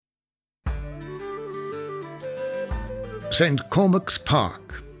Saint Cormac's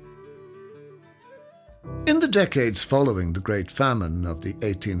Park. In the decades following the Great Famine of the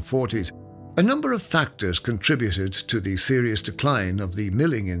 1840s, a number of factors contributed to the serious decline of the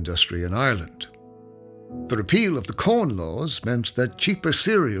milling industry in Ireland. The repeal of the Corn Laws meant that cheaper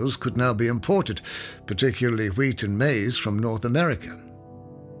cereals could now be imported, particularly wheat and maize from North America.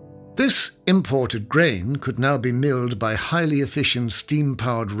 This imported grain could now be milled by highly efficient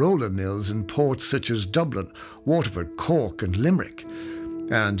steam-powered roller mills in ports such as Dublin, Waterford, Cork and Limerick,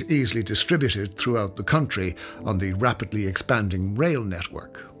 and easily distributed throughout the country on the rapidly expanding rail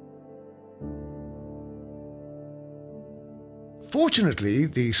network. Fortunately,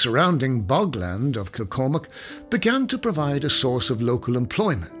 the surrounding bogland of Kilcormac began to provide a source of local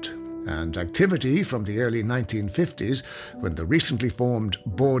employment, and activity from the early 1950s, when the recently formed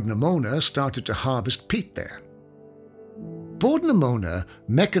Bord na Móna started to harvest peat there. Bord na Móna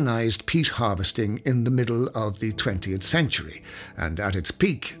mechanised peat harvesting in the middle of the 20th century, and at its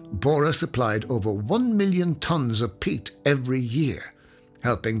peak, Boora supplied over 1 million tonnes of peat every year,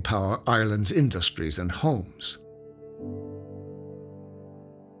 helping power Ireland's industries and homes.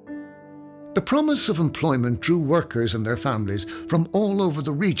 The promise of employment drew workers and their families from all over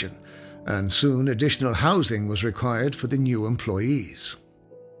the region, and soon additional housing was required for the new employees.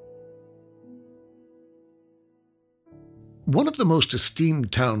 One of the most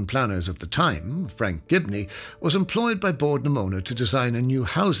esteemed town planners of the time, Frank Gibney, was employed by Bord na Móna to design a new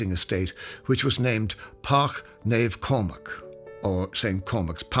housing estate which was named Páirc Naomh Cormac, or Saint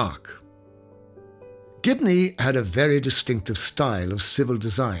Cormac's Park. Gibney had a very distinctive style of civil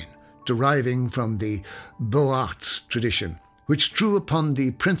design, deriving from the Beaux Arts tradition, which drew upon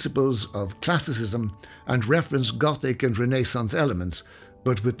the principles of classicism and referenced Gothic and Renaissance elements,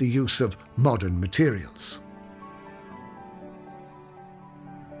 but with the use of modern materials.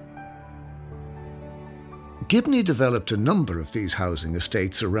 Gibney developed a number of these housing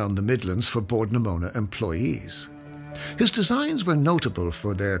estates around the Midlands for Bord na Móna employees. His designs were notable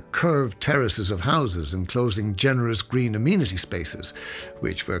for their curved terraces of houses enclosing generous green amenity spaces,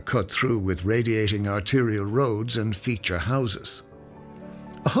 which were cut through with radiating arterial roads and feature houses.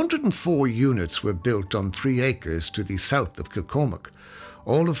 104 units were built on 3 acres to the south of Kilcormac,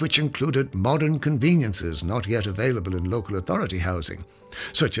 all of which included modern conveniences not yet available in local authority housing,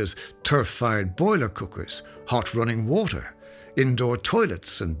 such as turf-fired boiler cookers, hot running water, indoor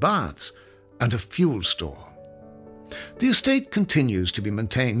toilets and baths, and a fuel store. The estate continues to be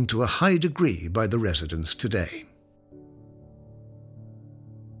maintained to a high degree by the residents today.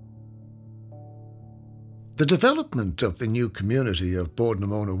 The development of the new community of Bord na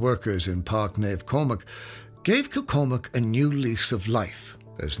Móna workers in Páirc Naomh Cormac gave Kilcormac a new lease of life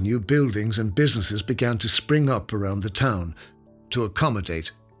as new buildings and businesses began to spring up around the town to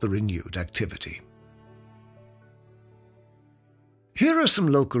accommodate the renewed activity. Here are some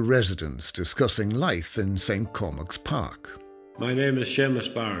local residents discussing life in Saint Cormac's Park. My name is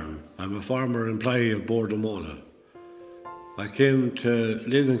Seamus Barron. I'm a former employee of Bord na Móna. I came to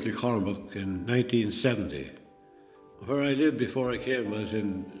live in Kilcormac in 1970. Where I lived before I came was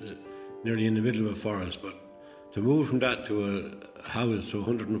nearly in the middle of a forest, but to move from that to a house, so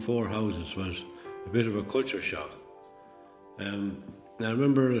 104 houses, was a bit of a culture shock. I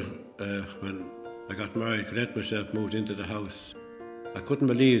remember when I got married, Colette myself moved into the house. I couldn't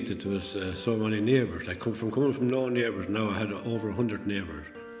believe that there was so many neighbours. Coming from no neighbours, now I had over 100 neighbours.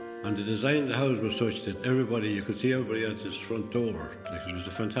 And the design of the house was such that you could see everybody else's front door. It was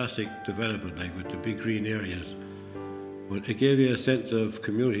a fantastic development, with the big green areas. But it gave you a sense of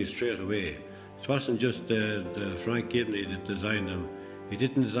community straight away. It wasn't just the Frank Gibney that designed them. He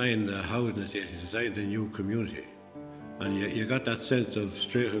didn't design the housing estate, he designed a new community. And you got that sense of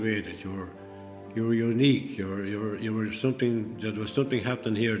straight away that you were unique. You were something. There was something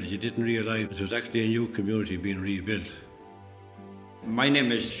happening here that you didn't realise. It was actually a new community being rebuilt. My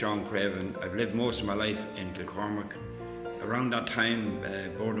name is Sean Craven. I've lived most of my life in Kilcormac. Around that time,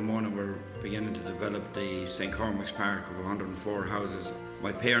 Bord na Móna were beginning to develop the Saint Cormac's Park of 104 houses.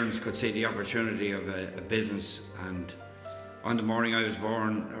 My parents could see the opportunity of a business, and on the morning I was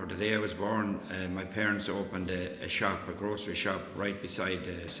born, or the day I was born, my parents opened a shop, a grocery shop, right beside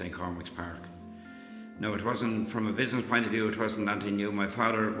St. Cormac's Park. Now, it wasn't, from a business point of view, it wasn't anything new. My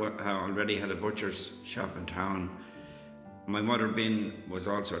father already had a butcher's shop in town. My mother was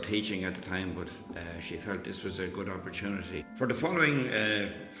also teaching at the time, but she felt this was a good opportunity. For the following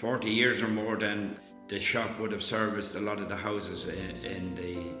 40 years or more then, the shop would have serviced a lot of the houses in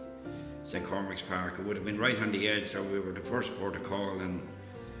the St. Cormac's Park. It would have been right on the edge, so we were the first port of call, and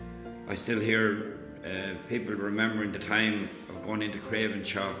I still hear people remembering the time of going into Craven's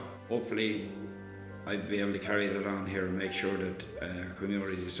shop. Hopefully I'd be able to carry that on here and make sure that our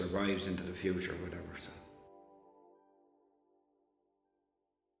community survives into the future, whatever. So.